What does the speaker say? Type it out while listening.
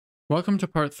Welcome to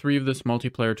part 3 of this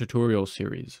multiplayer tutorial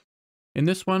series. In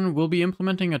this one, we'll be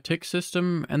implementing a tick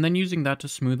system and then using that to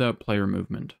smooth out player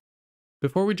movement.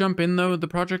 Before we jump in though, the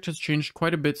project has changed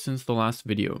quite a bit since the last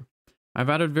video. I've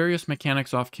added various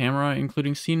mechanics off camera,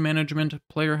 including scene management,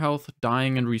 player health,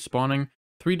 dying and respawning,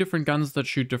 3 different guns that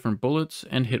shoot different bullets,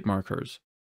 and hit markers.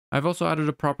 I've also added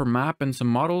a proper map and some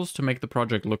models to make the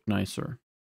project look nicer.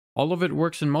 All of it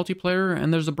works in multiplayer,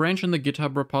 and there's a branch in the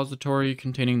GitHub repository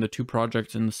containing the 2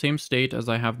 projects in the same state as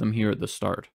I have them here at the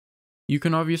start. You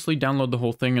can obviously download the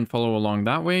whole thing and follow along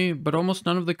that way, but almost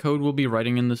none of the code we'll be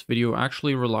writing in this video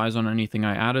actually relies on anything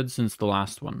I added since the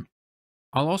last one.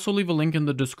 I'll also leave a link in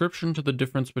the description to the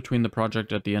difference between the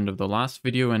project at the end of the last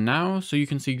video and now, so you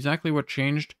can see exactly what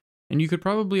changed, and you could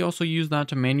probably also use that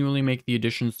to manually make the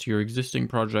additions to your existing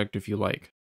project if you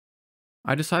like.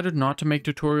 I decided not to make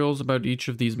tutorials about each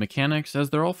of these mechanics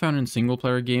as they're all found in single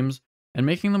player games, and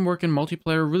making them work in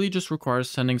multiplayer really just requires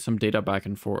sending some data back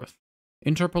and forth.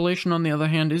 Interpolation, on the other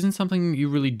hand, isn't something you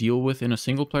really deal with in a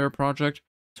single player project,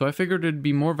 so I figured it'd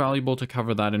be more valuable to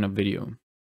cover that in a video.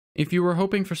 If you were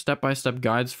hoping for step-by-step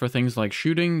guides for things like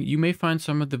shooting, you may find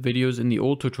some of the videos in the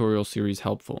old tutorial series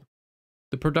helpful.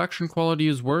 The production quality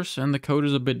is worse and the code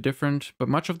is a bit different, but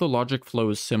much of the logic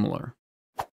flow is similar.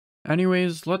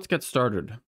 Anyways, let's get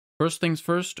started. First things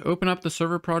first, open up the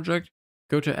server project,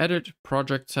 go to Edit,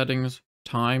 Project Settings,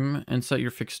 Time, and set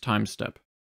your fixed time step.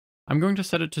 I'm going to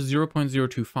set it to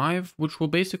 0.025, which will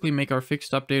basically make our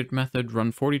fixed update method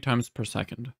run 40 times per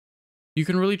second. You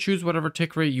can really choose whatever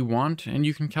tick rate you want, and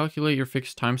you can calculate your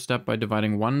fixed time step by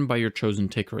dividing 1 by your chosen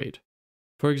tick rate.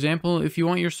 For example, if you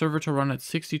want your server to run at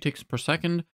 60 ticks per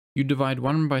second, you divide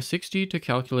 1 by 60 to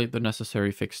calculate the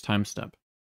necessary fixed time step.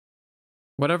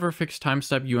 Whatever fixed time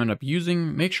step you end up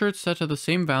using, make sure it's set to the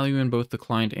same value in both the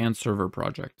client and server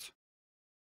projects.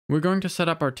 We're going to set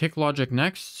up our tick logic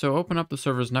next, so open up the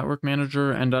server's network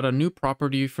manager and add a new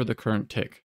property for the current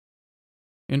tick.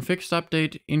 In fixed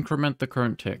update, increment the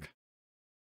current tick.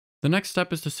 The next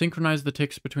step is to synchronize the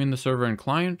ticks between the server and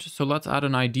client, so let's add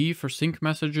an ID for sync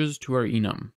messages to our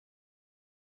enum.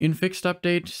 In fixed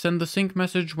update, send the sync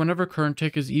message whenever current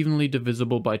tick is evenly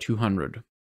divisible by 200.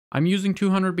 I'm using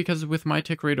 200 because with my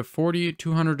tick rate of 40,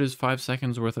 200 is 5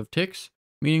 seconds worth of ticks,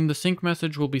 meaning the sync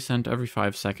message will be sent every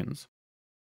 5 seconds.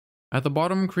 At the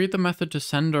bottom, create the method to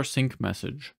send our sync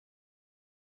message.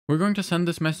 We're going to send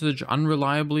this message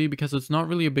unreliably because it's not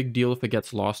really a big deal if it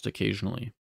gets lost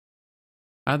occasionally.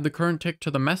 Add the current tick to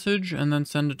the message and then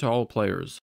send it to all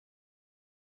players.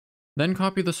 Then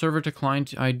copy the server to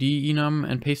client ID enum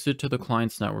and paste it to the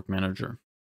client's network manager.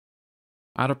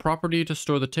 Add a property to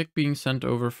store the tick being sent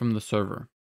over from the server.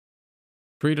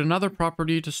 Create another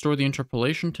property to store the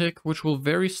interpolation tick, which will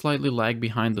very slightly lag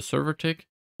behind the server tick,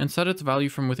 and set its value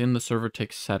from within the server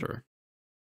tick setter.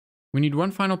 We need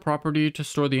one final property to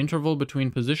store the interval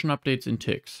between position updates in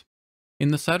ticks.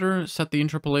 In the setter, set the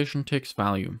interpolation tick's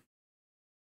value.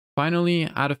 Finally,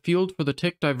 add a field for the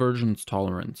tick divergence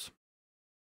tolerance.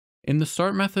 In the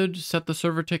start method, set the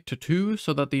server tick to 2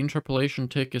 so that the interpolation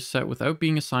tick is set without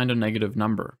being assigned a negative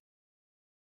number.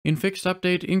 In fixed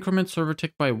update, increment server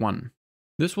tick by 1.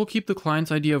 This will keep the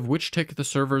client's idea of which tick the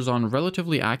server is on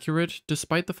relatively accurate,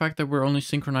 despite the fact that we're only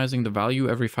synchronizing the value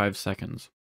every 5 seconds.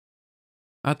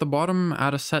 At the bottom,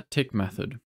 add a setTick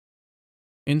method.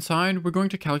 Inside, we're going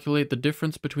to calculate the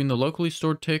difference between the locally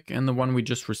stored tick and the one we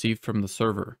just received from the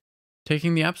server.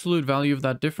 Taking the absolute value of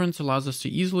that difference allows us to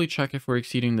easily check if we're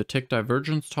exceeding the tick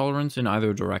divergence tolerance in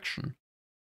either direction.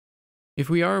 If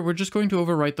we are, we're just going to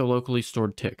overwrite the locally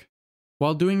stored tick.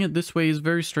 While doing it this way is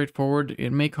very straightforward,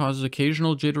 it may cause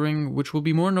occasional jittering, which will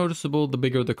be more noticeable the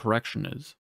bigger the correction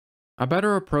is. A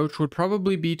better approach would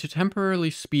probably be to temporarily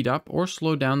speed up or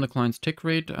slow down the client's tick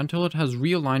rate until it has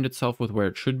realigned itself with where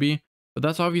it should be, but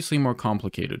that's obviously more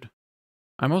complicated.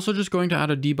 I'm also just going to add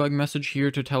a debug message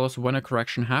here to tell us when a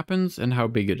correction happens and how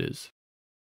big it is.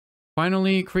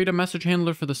 Finally, create a message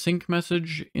handler for the sync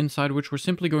message, inside which we're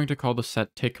simply going to call the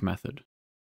setTick method.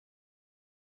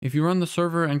 If you run the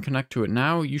server and connect to it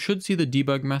now, you should see the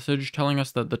debug message telling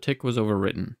us that the tick was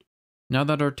overwritten. Now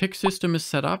that our tick system is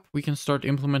set up, we can start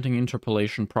implementing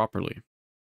interpolation properly.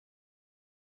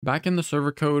 Back in the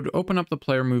server code, open up the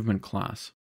player movement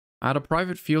class. Add a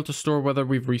private field to store whether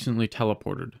we've recently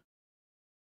teleported.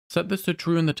 Set this to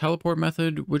true in the teleport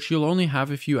method, which you'll only have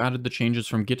if you added the changes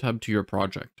from GitHub to your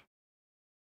project.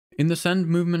 In the send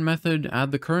movement method,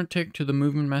 add the current tick to the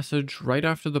movement message right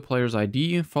after the player's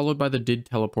ID, followed by the did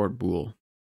teleport bool.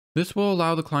 This will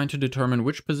allow the client to determine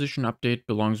which position update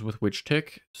belongs with which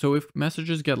tick, so if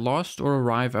messages get lost or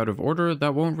arrive out of order,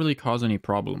 that won't really cause any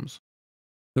problems.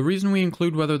 The reason we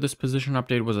include whether this position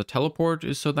update was a teleport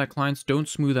is so that clients don't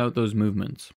smooth out those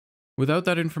movements. Without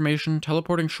that information,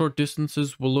 teleporting short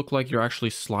distances will look like you're actually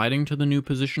sliding to the new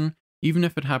position, even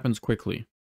if it happens quickly.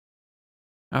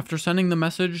 After sending the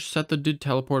message, set the did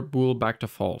teleport bool back to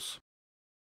false.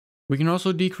 We can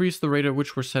also decrease the rate at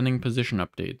which we're sending position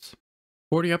updates.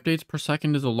 40 updates per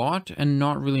second is a lot and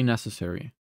not really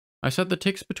necessary. I set the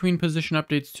ticks between position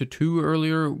updates to 2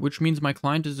 earlier, which means my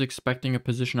client is expecting a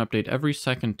position update every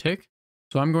second tick,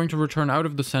 so I'm going to return out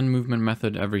of the send movement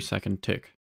method every second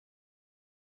tick.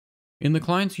 In the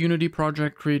client's Unity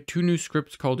project, create 2 new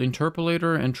scripts called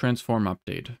Interpolator and Transform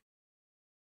Update.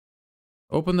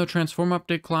 Open the Transform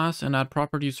Update class and add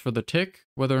properties for the tick,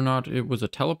 whether or not it was a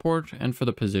teleport, and for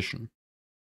the position.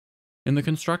 In the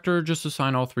constructor, just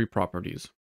assign all 3 properties.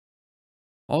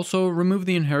 Also, remove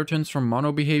the inheritance from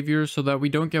mono behavior so that we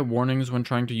don't get warnings when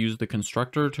trying to use the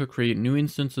constructor to create new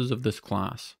instances of this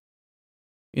class.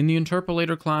 In the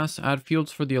Interpolator class, add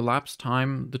fields for the elapsed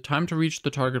time, the time to reach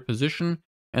the target position,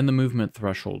 and the movement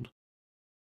threshold.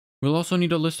 We'll also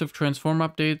need a list of transform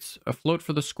updates, a float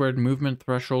for the squared movement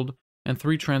threshold, and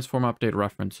 3 transform update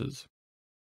references.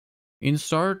 In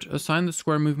start, assign the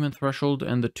square movement threshold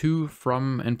and the 2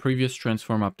 from and previous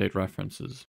transform update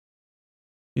references.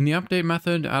 In the update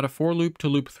method, add a for loop to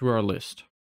loop through our list.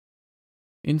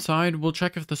 Inside, we'll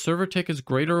check if the server tick is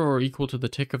greater or equal to the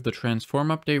tick of the transform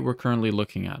update we're currently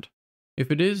looking at. If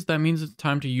it is, that means it's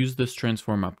time to use this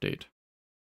transform update.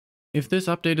 If this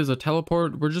update is a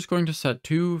teleport, we're just going to set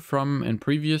 2, from, and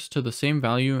previous to the same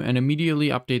value and immediately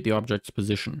update the object's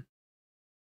position.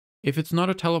 If it's not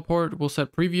a teleport, we'll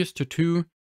set previous to 2,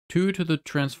 2 to the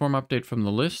transform update from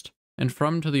the list, and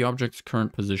from to the object's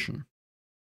current position.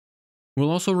 We'll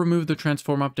also remove the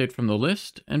transform update from the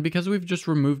list, and because we've just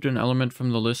removed an element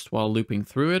from the list while looping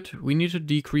through it, we need to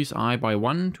decrease I by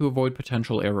 1 to avoid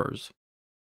potential errors.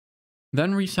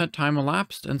 Then reset time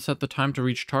elapsed and set the time to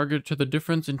reach target to the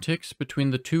difference in ticks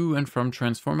between the 2 and from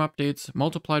transform updates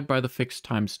multiplied by the fixed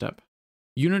time step.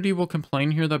 Unity will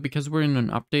complain here that because we're in an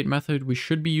update method, we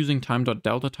should be using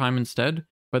time.delta time instead,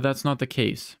 but that's not the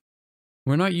case.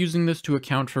 We're not using this to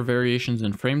account for variations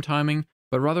in frame timing,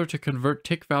 but rather to convert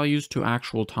tick values to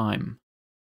actual time.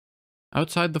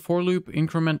 Outside the for loop,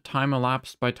 increment time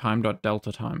elapsed by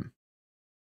time.delta time.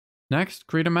 Next,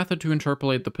 create a method to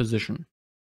interpolate the position.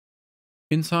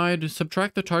 Inside,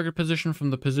 subtract the target position from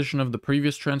the position of the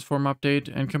previous transform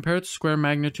update and compare its square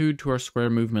magnitude to our square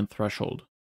movement threshold.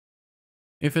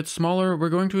 If it's smaller, we're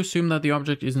going to assume that the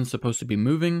object isn't supposed to be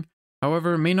moving,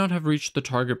 however, may not have reached the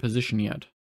target position yet.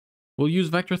 We'll use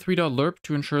vector3.lerp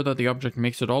to ensure that the object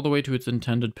makes it all the way to its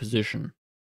intended position.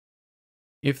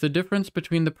 If the difference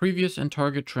between the previous and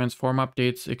target transform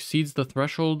updates exceeds the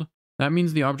threshold, that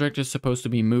means the object is supposed to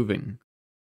be moving.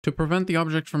 To prevent the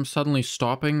object from suddenly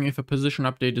stopping if a position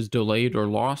update is delayed or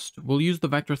lost, we'll use the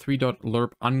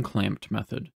vector3.lerp unclamped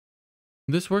method.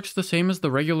 This works the same as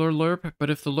the regular lerp, but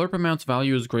if the lerp amount's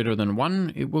value is greater than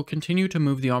 1, it will continue to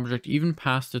move the object even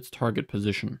past its target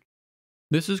position.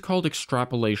 This is called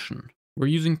extrapolation. We're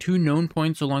using 2 known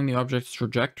points along the object's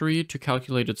trajectory to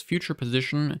calculate its future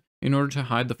position in order to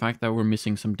hide the fact that we're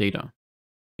missing some data.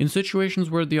 In situations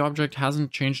where the object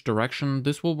hasn't changed direction,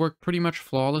 this will work pretty much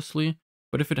flawlessly,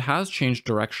 but if it has changed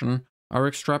direction, our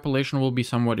extrapolation will be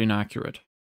somewhat inaccurate.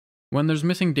 When there's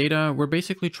missing data, we're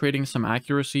basically trading some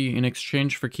accuracy in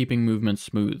exchange for keeping movement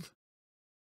smooth.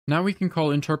 Now we can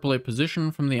call interpolate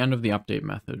position from the end of the update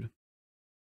method.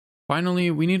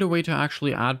 Finally, we need a way to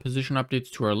actually add position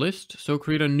updates to our list, so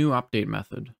create a new update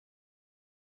method.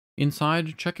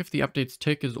 Inside, check if the update's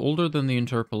tick is older than the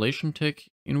interpolation tick,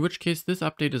 in which case this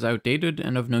update is outdated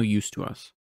and of no use to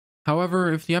us.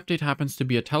 However, if the update happens to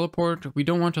be a teleport, we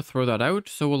don't want to throw that out,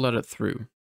 so we'll let it through.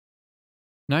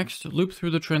 Next, loop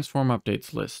through the transform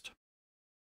updates list.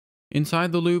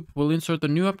 Inside the loop, we'll insert the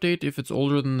new update if it's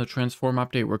older than the transform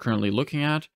update we're currently looking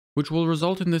at, which will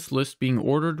result in this list being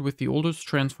ordered with the oldest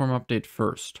transform update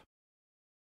first.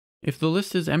 If the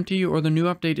list is empty or the new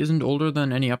update isn't older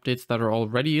than any updates that are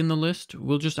already in the list,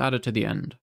 we'll just add it to the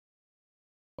end.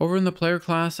 Over in the player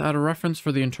class, add a reference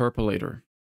for the interpolator.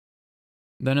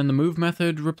 Then in the move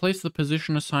method, replace the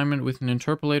position assignment with an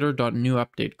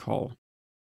interpolator.newUpdate call.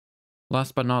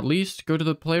 Last but not least, go to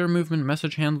the player movement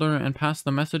message handler and pass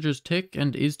the message's tick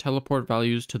and isTeleport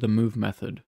values to the move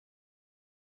method.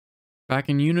 Back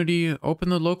in Unity, open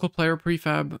the local player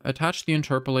prefab, attach the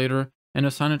interpolator, and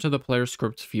assign it to the player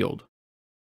scripts field.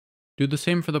 Do the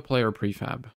same for the player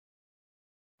prefab.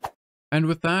 And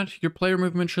with that, your player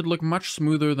movement should look much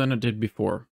smoother than it did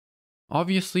before.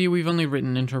 Obviously, we've only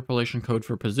written interpolation code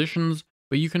for positions,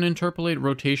 but you can interpolate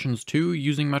rotations too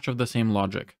using much of the same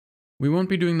logic. We won't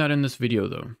be doing that in this video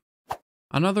though.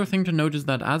 Another thing to note is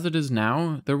that as it is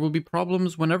now, there will be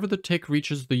problems whenever the tick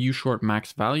reaches the ushort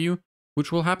max value,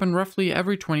 which will happen roughly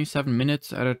every 27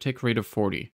 minutes at a tick rate of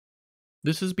 40.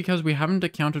 This is because we haven't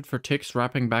accounted for ticks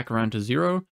wrapping back around to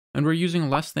 0, and we're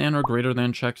using less than or greater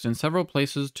than checks in several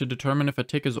places to determine if a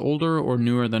tick is older or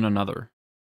newer than another.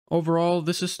 Overall,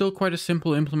 this is still quite a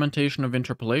simple implementation of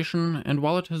interpolation, and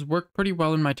while it has worked pretty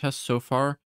well in my tests so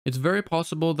far, it's very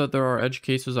possible that there are edge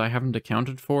cases I haven't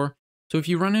accounted for, so if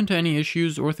you run into any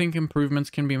issues or think improvements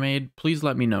can be made, please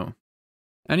let me know.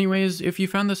 Anyways, if you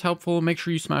found this helpful, make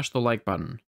sure you smash the like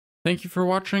button. Thank you for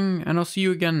watching, and I'll see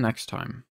you again next time.